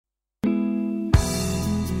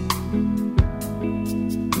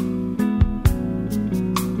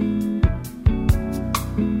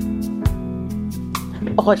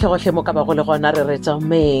gotlhe mo ka ba go le gona re retsa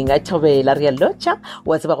meng a thobela re lotša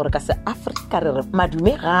wa tseba gore ka se Afrika re re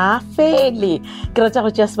madume ga fele ke rata go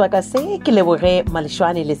tšea sebaka se ke leboge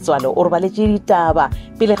Malešwane Letswalo o re baletše ditaba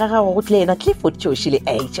pele ga gago go tlena Clifford Joshi le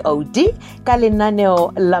HOD ka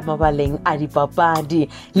lenaneo la mabaleng a dipapadi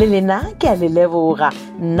le lena ke a le leboga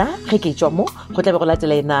nna ge ke tšwa mo go tlabe go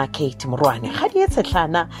latela ena Kate Morwane ga di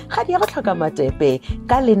etshetlana ga di go tlhoka matepe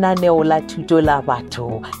ka lenaneo la thuto la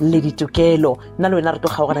batho le ditokelo nna le wena re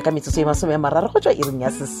kgaogana ka metsotso e masome a mararo go tšwa iring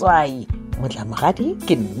ya seswai motlamogadi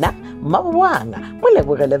ke nna Mabowanga mo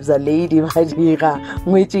lebogele bza lady Madira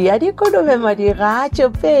ngwetši ya dikolobe Madira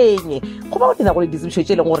tšopenye go ba o dina go le ditsebišo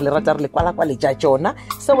tše e leng gore le rata re le kwala kwa letša tšona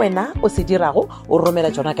se wena o se dirago o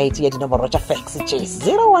romela tšona ka iti ya dinomoro tša fax tše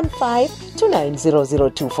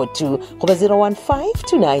 015-2900-242 goba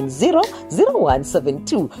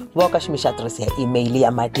 015-290-0172 ba o ka šomiša adrese ya email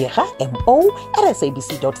ya Madira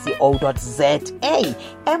mo@sabc.co.za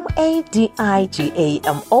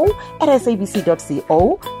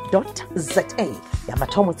MADIGAMO@sabc.co.za ya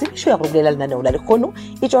mathomo tsebišo ya go bolela lenaneo la lekgono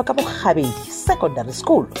e tšwa ka bogabedi secondary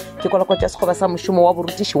school ke koloko tša sekgoba sa mošomo wa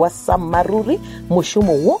borutiši wa sammaruri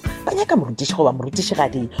mošomo wo ba nyaka morutiši goba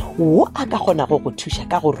morutišigadi wo a ka kgonago go thuša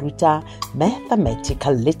ka go ruta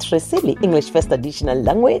mathematical literacy le English first additional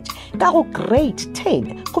language ka go grade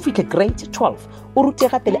 10 go fitlha grade 12 o rute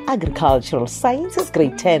gape le agricultural sciences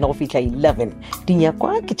grade 10 go fitlha 11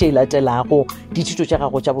 dinyakwa ke tše latelago dithuto tša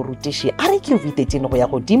gago tša borutiši a re ke V13 go ya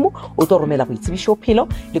godimo o tlo romela boitsebišo phelo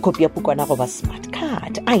le kopi ya pukwana goba smart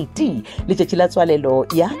card ID le tšatši la tswalelo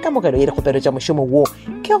ya kamogelo ye dikgopelo tša mošomo wo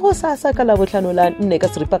ke go sasa ka la bohlano la 4 ka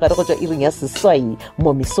seripa gare go tšwa iring ya seswai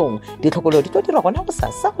mo mesong ditlhokolo di tlo dira gona go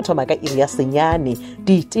sasa go thoma ka iri ya senyane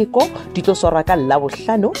diteko di tlo swarwa ka la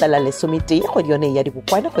bohlano la 11 kgwedi yone ya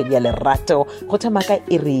dibokwane kgwedi ya lerato go thoma ka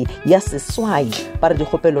iri ya seswai ba re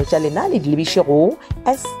dikgopelo tša lena le di lebiše go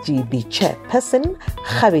SGB chairperson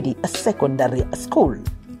Gabedi secondary school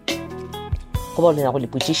go ba lena go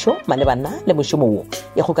lepotšišo malebana le mošomo wo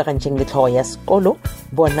e kgokagantšeng le tlhogo ya sekolo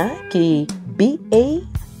bona ke BA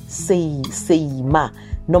Seima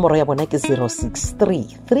nomoro ya bona ke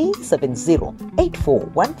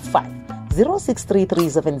 0633708415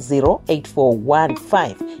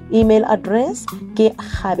 0633708415 email address ke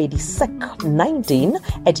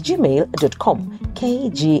gabedisec19@gmail.com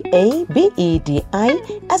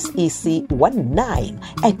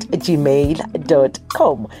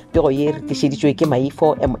KGABEDISEC19@gmail.com pego ye re tlišeditšwe ke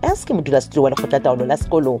Maifo MS ke modulasetulo wa lekgotlataolo la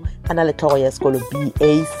sekolo a na le tlhogo ya sekolo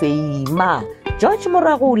BA Seima George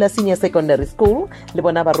Moragula Senior Secondary School le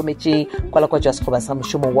bona ba rometše kwalakwa tša sekgoba sa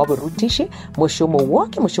mošomo wa borutiši mošomo wo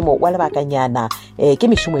ke mošomo wa lebakanyana ke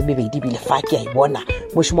mešomo e mebedi bile fa ke a e bona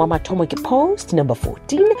mošomo wa mathomo ke post number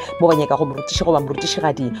 14 mo ba nyaka go morutiši goba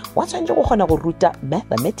morutišigadi wa tshwanetse go kgona go ruta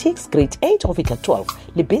mathematics grade 8 go fitlha 12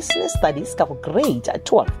 le business studies ka go grade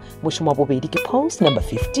 12 mošomo wa bobedi ke post number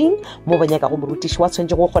 15 mo ba nyaka go morutiši wa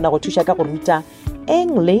tshwanetse go kgona go thuša ka go ruta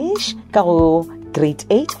English ka go grade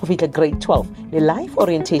 8 go fitlha grade 12 le life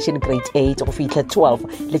orientation grade 8 go fitlha 12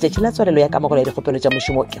 le tšatši la tswalelo ya kamogelo ya dikgopelo tša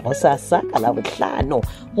mošomo ke go sasa ka la bohlano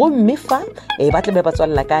go mmefa ba tlebe ba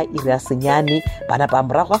tswalela ka iri ya senyane bana ba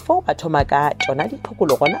morago fao ba thoma ka tšona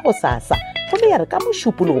ditlhokolo gona go sasa gomme ya re ka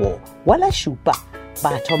mošupologo wa la šupa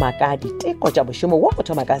ba thoma ka diteko tša mošomo wo go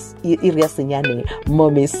thoma ka iri ya senyane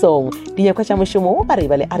mo mesong dinyakwa tša mošomo wo ba re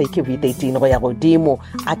ba le RK V13 go ya godimo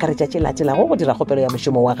a ka re tšatši latelago go dira kgopelo ya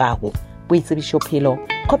mošomo wa gago boitsebišo phelo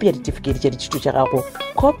kopi ya ditefikeiti tša dithuto tša gago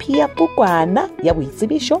kopi ya pukwana ya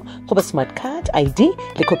boitsebišo goba smart card ID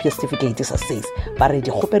le kopi ya certificate sa SACE ba re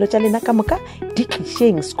dikgopelo tša lena ka moka di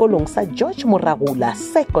tlišeng sekolong sa George Moragula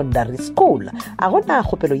Secondary School a gona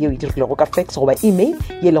kgopelo yeo e dirilego ka fax goba email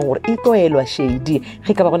ye leng gore e tloelwa shedi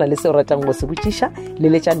ge ka ba gona le se o ratang go se botšiša le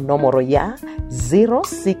letša nomoro ya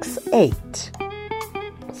 068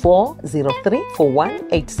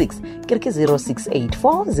 4034186 ke re ke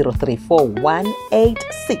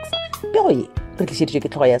 0684034186 pego ye re tlišeditšwe ke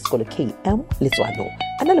tlhogo ya sekolo KM Letswalo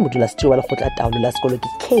a na le modulasetulo wa lekgotlataolo la sekolo ke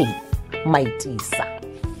K Maitisa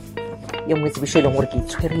ye nngwe tsebišo e leng gore ke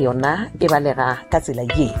itshwere yona e balega ka tsela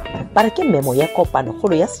ye ba re ke memo ya kopano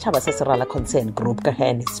kgolo ya setšhaba sa serala concern group ka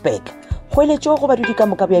Johannesburg goeletšo go badudi ka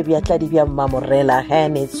moka bja biatladi bja Mamorela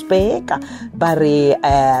Johannesburg ba re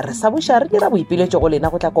re sa buša re dira boipiletšo go lena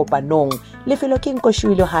go tla kopanong lefelo ke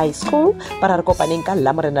Nkoshilo High School ba ra re kopaneng ka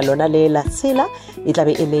Lamorena lona le la tshela e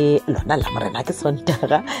tlabe e le lona Lamorena ke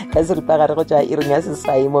Sontaga ka seripa gare go tšwa iring ya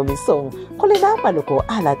seswai mo mesong go lena maloko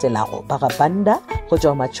a latelago ba ga Banda go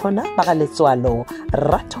tswa Machona ba ga Letswalo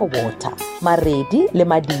Rato Water, Maredi le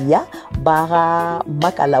Madia ba ga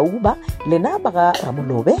Makalauba, lena ba ga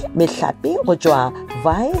Ramolobe, Mehlapi go tswa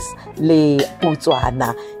Vice le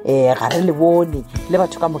Putswana ga re le bone le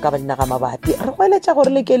batho ka moka ba nna ga mabapi re go eletsa gore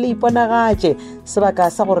le ke le iponagatše sebaka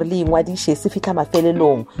sa gore le ingwadiše se fitla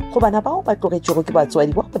mafelelong go bana bao ba tlogetšego ke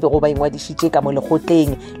batswadi bao ba bego ba ingwadišitše ka mo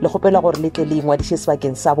lekgotleng le gopela gore le tle le ingwadiše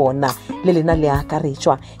sebakeng sa bona le lena le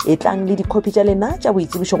akaretšwa e tlang le dikopi tša lena tša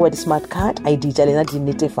boitsebišo go ba di-smart card ID tša lena di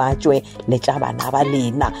netefatšwe le tša bana ba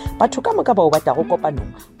lena batho ka moka bao ba tlago kopanong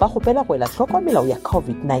ba gopela go ela hloko melao ya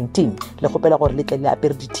COVID-19 le gopela gore le tle le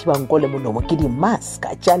apere dithibanko le molomo ke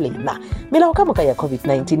di-maska tša lena melao ka moka ya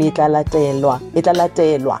COVID-19 e tla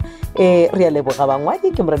latelwa re a leboga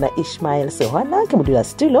bangwadi ke morena Ishmael Sehwana ke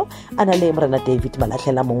modulasetulo a na le morena David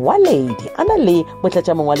Malahlela mongwaledi a na le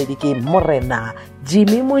motlatša mongwaledi ke morena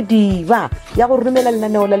Jimmy Modiva ya go rumela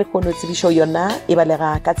lenaneo la lekgono tsebišo yona e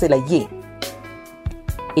balega ka tsela ye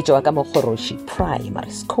e tšwa ka Mokgoroši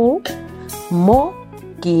Primary School mo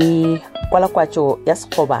ke kwalakwatšo ya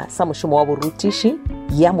sekgoba sa mošomo wa borutiši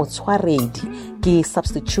ya motshwaredi ke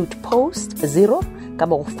substitute post 0 ka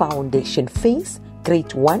mo foundation phase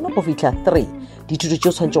grade 1 go fihla 3 dithuto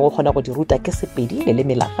tšeo tshwantse go kgona go di ruta ke Sepedi le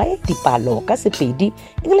lemelagae dipalo ka Sepedi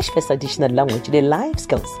English First Additional Language le life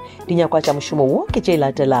skills dinyakwa tša mošomo wo ke tše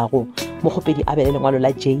latelago mogopedi a bele lengwalo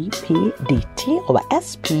la JPDT goba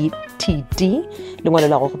SPTD lengwalo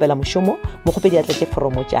la go gopela mošomo mogopedi a tletše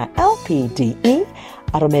foromo tša LPDE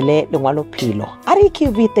a romele lengwalo phelo a re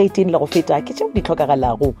QV13 le go feta ke tšeo di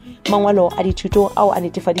tlhokagalago mangwalo a dithuto ao a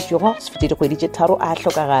netefaditšwego se fete dikgwedi tše tharo a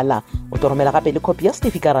tlhokagala o tlo romela gape le kopi ya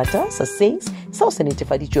setifikarata sa SACE seo se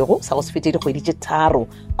netefaditšwego sa go se fete dikgwedi tše tharo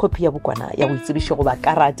kopi ya bukwana ya boitsebišo goba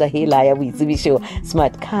karata hela ya boitsebišo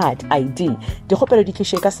smart card ID dikgopelo di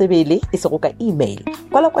tliše ka sebele e sego ka email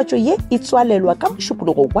kwalakwatšo ye e tswalelwa ka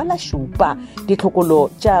mošupologo wa la šupa ditlhokolo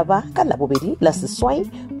tša ba ka labobedi la seswai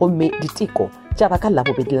gomme diteko tša ba ka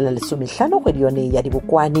labobedi la lesomehlano kgwedi yone ya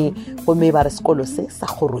dibokwane gomme ba re sekolo se sa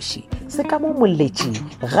Kgoroši se ka mo moletši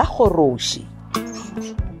ga Kgoroši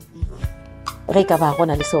ge ka ba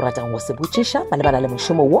gona le seo ratang go se botšiša malebana le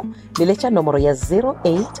mošomo wo le letša nomoro ya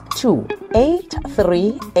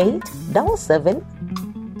 082838777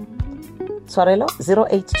 tshwarelo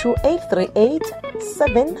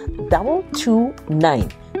 082838729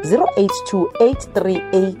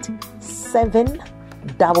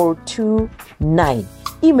 082838729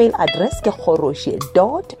 email address ke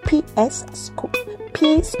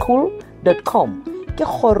khoroshi.pschool.com ke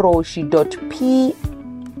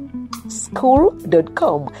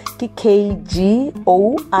khoroshi.pschool.com ke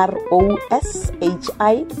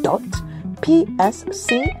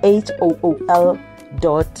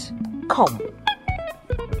KGOROSHI.PSCHOOL.com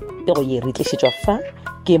e go ye re tlišitšwa fa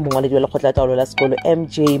ke mongwaledi wa lekgotlataolo la sekolo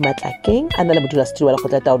MJ Matlakeng a na le modulasetulo wa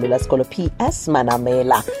lekgotlataolo la sekolo PS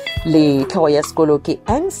Manamela le tlhogo ya sekolo ke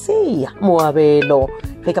NC Moabelo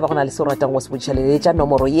ge ka ba gona le se ratang go se botšiša leletša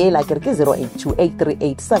nomoro yela ke re ke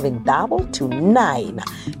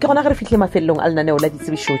 0828387229 ke gona ge re fitlhe mafelelong a lenaneo la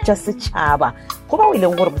ditsebišo tša setšhaba go ba o e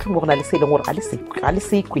leng gore mohlomong go na le se e leng gore ga le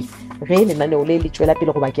sekwe ge lenaneo le le tšwela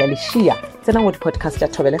pele goba ke a lešia tsena go di-podcast tša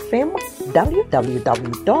Thobela FM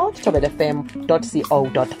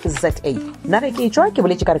www.thobelafm.co.za nna ge ke tšwa ke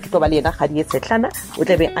boletše ka re ke tlo ba le yena kgadi ye tshetlana o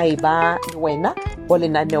tlabe a e ba le wena go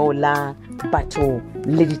lenaneo la batho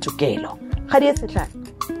le ditokelo kgadi ye tshetlana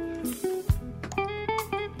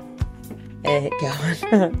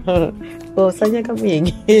o sa nyaka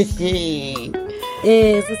moeng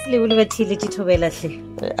se se lebole bathile ke Thobelahle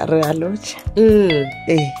re a lotšha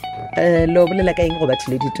lo bolela ka eng go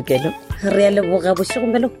bathile ditokelo re a leboga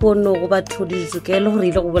bošego le kgono go batho ditokelo gore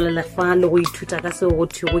ile go bolela fa le go ithuta ka seo go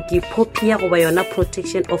thwego ke POPIA goba yona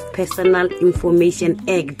Protection of Personal Information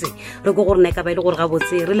Act re go gore na ka ba ile gore ga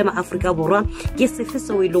botse re le maAfrika Borwa ke sefe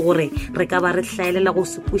seo ile gore re ka ba re hlaelela go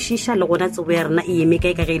se kwešiša le gona tsebo ya rena e eme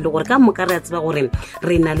kae ka ge ile gore ka moka re a tseba gore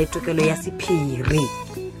re na le tokelo ya sephiri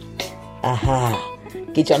aha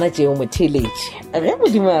ke tsona tšeo motheletši ge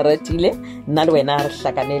modimo a ratile nna le wena re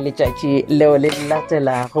hlakane letšatši leo le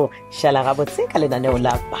latelago šala gabotse ka lenaneo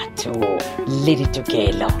la batho le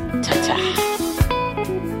ditokelo tata